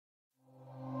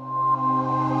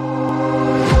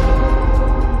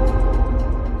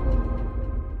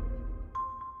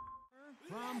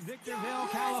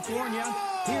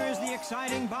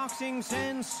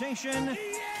sensation,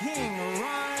 King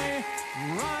Ryan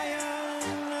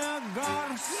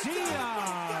Garcia.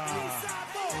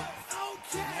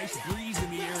 Nice breeze in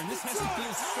the air, and this has to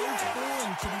feel so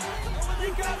foreign to the...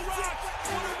 He got rocked!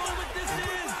 What a moment this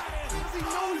is! Does he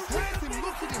know he's hurt him?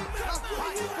 Look at him. That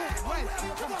back foot went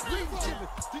completely shivered.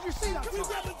 Did you see that? We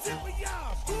represent for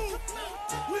y'all.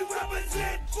 We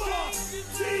represent for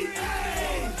GA!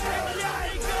 There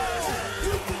you go!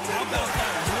 How about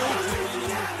that?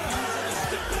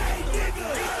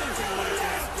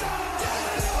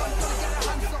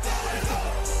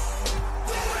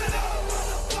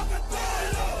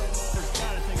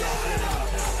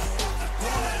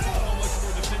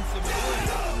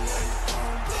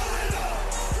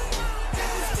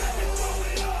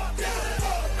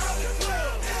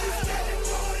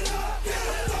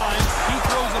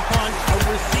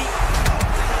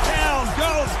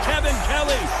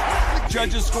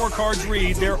 Judges' scorecards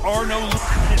read, there are no...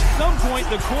 At some point,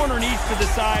 the corner needs to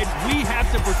decide, we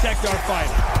have to protect our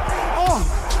fighter. Oh,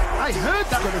 I heard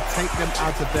that. Got to take them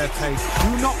out of their pace.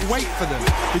 Do not wait for them,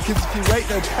 because if you wait,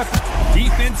 they'll pepper.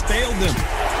 Defense failed them.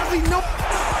 Does he not